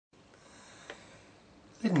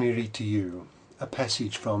Let me read to you a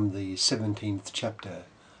passage from the 17th chapter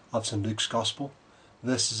of St. Luke's Gospel,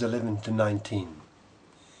 verses 11 to 19.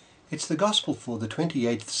 It's the Gospel for the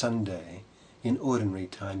 28th Sunday in Ordinary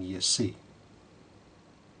Time C10.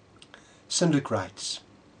 St. Luke writes,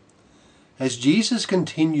 As Jesus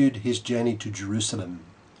continued his journey to Jerusalem,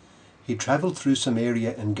 he travelled through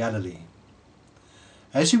Samaria and Galilee.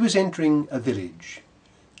 As he was entering a village,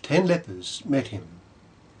 10 lepers met him.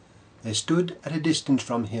 They stood at a distance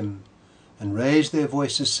from him and raised their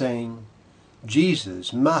voices, saying,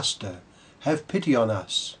 Jesus, Master, have pity on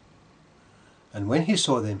us. And when he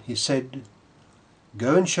saw them, he said,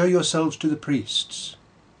 Go and show yourselves to the priests.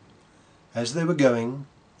 As they were going,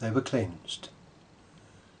 they were cleansed.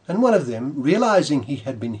 And one of them, realizing he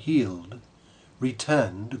had been healed,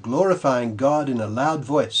 returned, glorifying God in a loud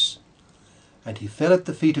voice. And he fell at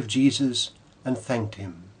the feet of Jesus and thanked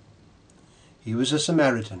him. He was a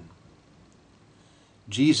Samaritan.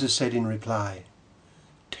 Jesus said in reply,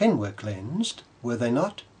 10 were cleansed, were they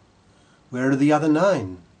not? Where are the other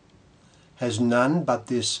 9? Has none but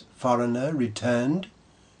this foreigner returned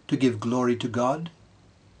to give glory to God?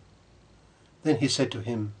 Then he said to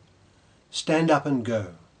him, Stand up and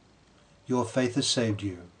go. Your faith has saved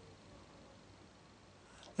you.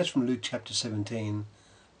 That's from Luke chapter 17,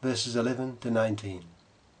 verses 11 to 19.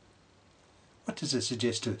 What does it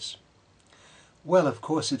suggest to us? Well, of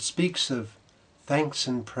course, it speaks of thanks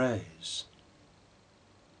and praise.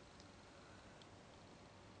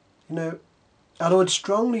 You know, our Lord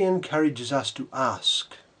strongly encourages us to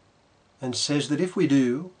ask and says that if we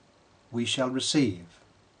do, we shall receive.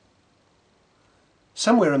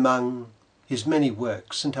 Somewhere among his many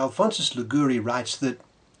works, St. Alphonsus Liguori writes that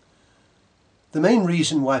the main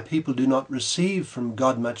reason why people do not receive from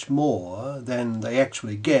God much more than they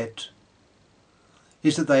actually get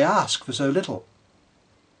is that they ask for so little.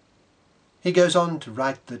 He goes on to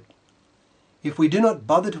write that if we do not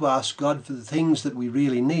bother to ask God for the things that we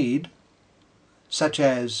really need, such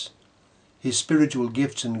as his spiritual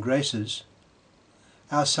gifts and graces,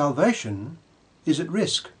 our salvation is at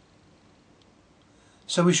risk.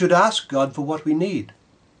 So we should ask God for what we need,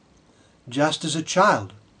 just as a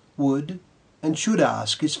child would and should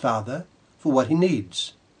ask his father for what he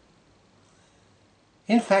needs.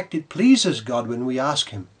 In fact, it pleases God when we ask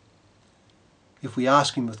him, if we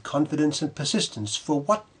ask him with confidence and persistence for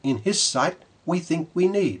what in his sight we think we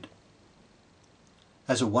need.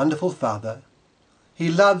 As a wonderful Father, he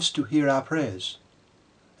loves to hear our prayers,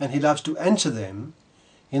 and he loves to answer them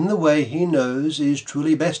in the way he knows is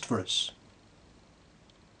truly best for us.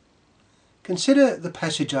 Consider the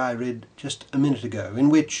passage I read just a minute ago, in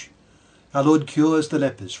which our Lord cures the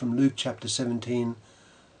lepers from Luke chapter 17,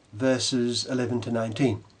 verses 11 to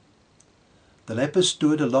 19. The lepers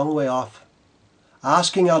stood a long way off,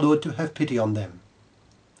 asking our Lord to have pity on them.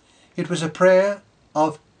 It was a prayer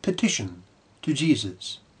of petition to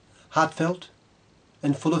Jesus, heartfelt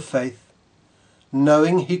and full of faith,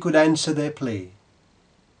 knowing he could answer their plea.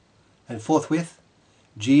 And forthwith,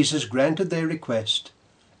 Jesus granted their request,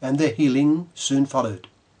 and their healing soon followed.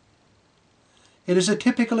 It is a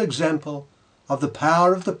typical example of the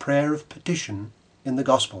power of the prayer of petition in the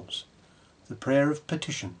Gospels, the prayer of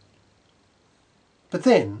petition. But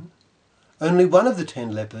then, only one of the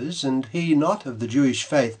 10 lepers, and he not of the Jewish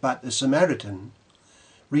faith but a Samaritan,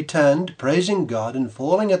 returned praising God and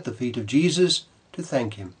falling at the feet of Jesus to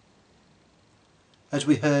thank him. As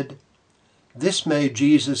we heard, this made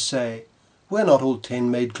Jesus say, Were not all 10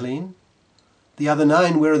 made clean? The other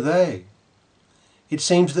 9, where are they? It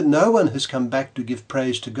seems that no one has come back to give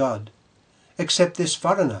praise to God, except this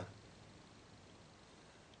foreigner.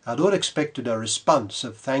 Our Lord expected a response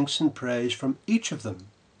of thanks and praise from each of them.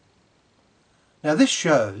 Now this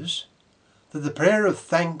shows that the prayer of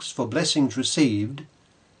thanks for blessings received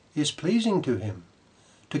is pleasing to him,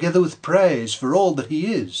 together with praise for all that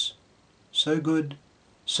he is, so good,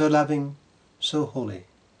 so loving, so holy.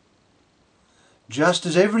 Just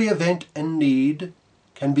as every event and need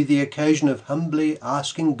can be the occasion of humbly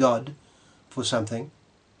asking God for something,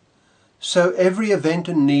 so every event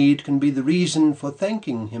and need can be the reason for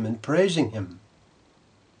thanking him and praising him.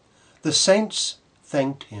 The saints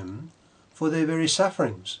thanked him for their very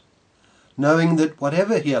sufferings, knowing that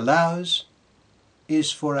whatever he allows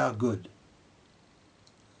is for our good.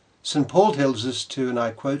 St. Paul tells us to, and I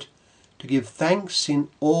quote, to give thanks in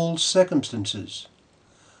all circumstances,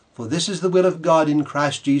 for this is the will of God in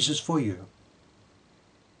Christ Jesus for you.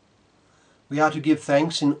 We are to give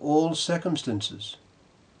thanks in all circumstances.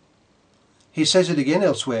 He says it again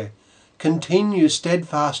elsewhere, continue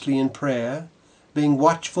steadfastly in prayer, being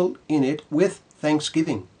watchful in it with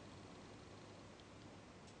thanksgiving.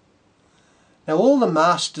 Now all the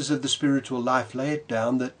masters of the spiritual life lay it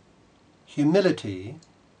down that humility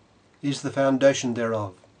is the foundation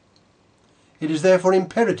thereof. It is therefore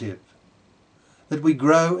imperative that we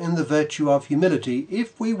grow in the virtue of humility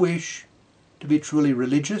if we wish to be truly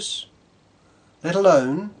religious, let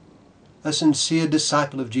alone a sincere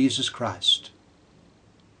disciple of Jesus Christ.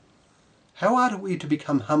 How are we to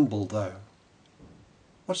become humble, though?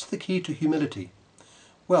 What's the key to humility?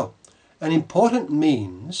 Well, an important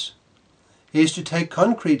means is to take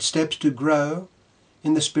concrete steps to grow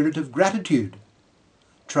in the spirit of gratitude,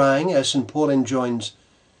 trying, as St. Paul enjoins,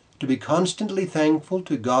 to be constantly thankful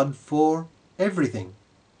to God for everything.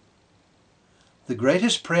 The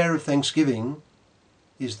greatest prayer of thanksgiving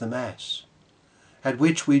is the Mass, at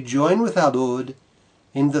which we join with our Lord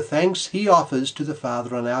in the thanks he offers to the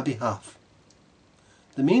Father on our behalf.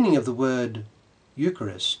 The meaning of the word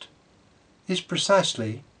Eucharist is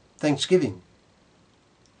precisely thanksgiving.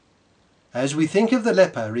 As we think of the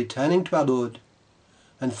leper returning to our Lord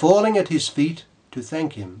and falling at his feet to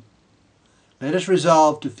thank him, let us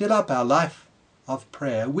resolve to fill up our life of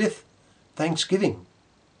prayer with thanksgiving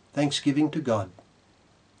to God.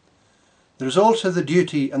 There is also the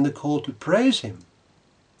duty and the call to praise him.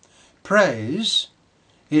 Praise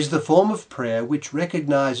is the form of prayer which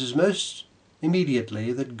recognizes most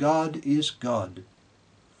immediately that God is God.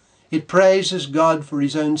 It praises God for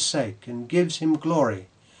his own sake and gives him glory,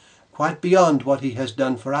 quite beyond what he has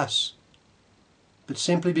done for us, but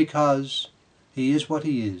simply because he is what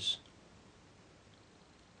he is.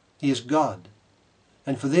 He is God,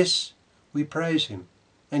 and for this we praise him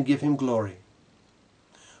and give him glory.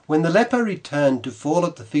 When the leper returned to fall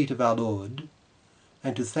at the feet of our Lord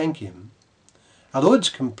and to thank him, our Lord's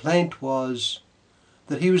complaint was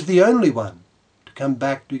that he was the only one to come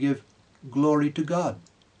back to give glory to God.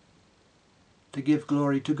 To give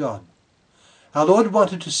glory to God. Our Lord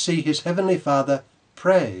wanted to see his heavenly Father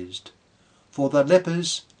praised for the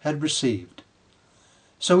lepers had received.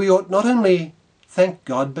 So we ought not only thank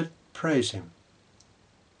God but praise him.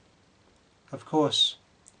 Of course,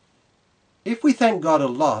 if we thank God a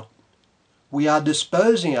lot, we are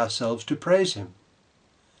disposing ourselves to praise him.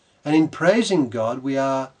 And in praising God we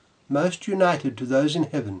are most united to those in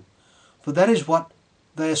heaven, for that is what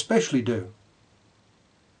they especially do.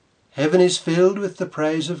 Heaven is filled with the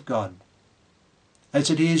praise of God, as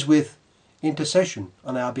it is with intercession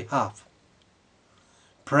on our behalf.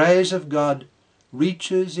 Praise of God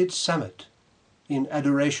reaches its summit in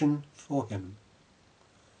adoration for him.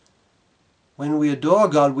 When we adore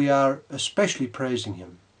God, we are especially praising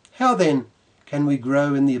him. How then can we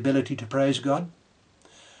grow in the ability to praise God?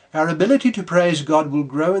 Our ability to praise God will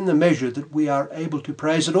grow in the measure that we are able to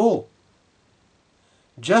praise at all.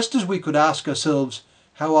 Just as we could ask ourselves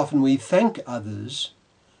how often we thank others,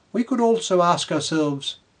 we could also ask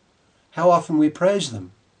ourselves how often we praise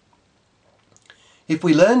them. If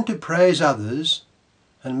we learn to praise others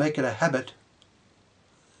and make it a habit,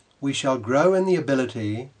 we shall grow in the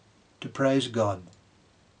ability to praise God,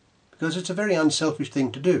 because it's a very unselfish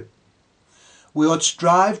thing to do. We ought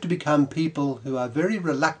strive to become people who are very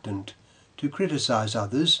reluctant to criticize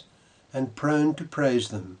others and prone to praise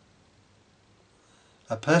them.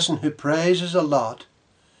 A person who praises a lot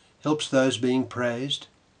helps those being praised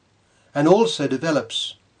and also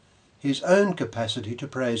develops his own capacity to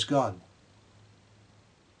praise God.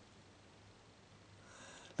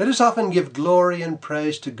 Let us often give glory and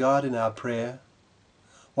praise to God in our prayer,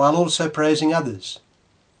 while also praising others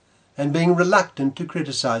and being reluctant to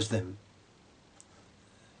criticize them.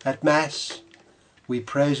 At Mass, we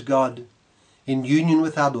praise God in union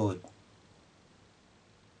with our Lord.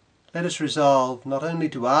 Let us resolve not only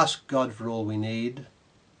to ask God for all we need,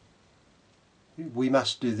 we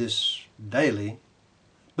must do this daily,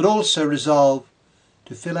 but also resolve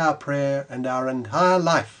to fill our prayer and our entire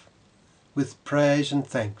life with praise and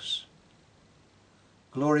thanks.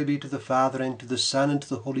 Glory be to the Father, and to the Son, and to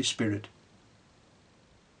the Holy Spirit.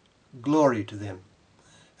 Glory to them,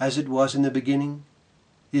 as it was in the beginning,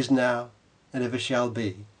 is now, and ever shall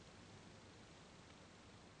be,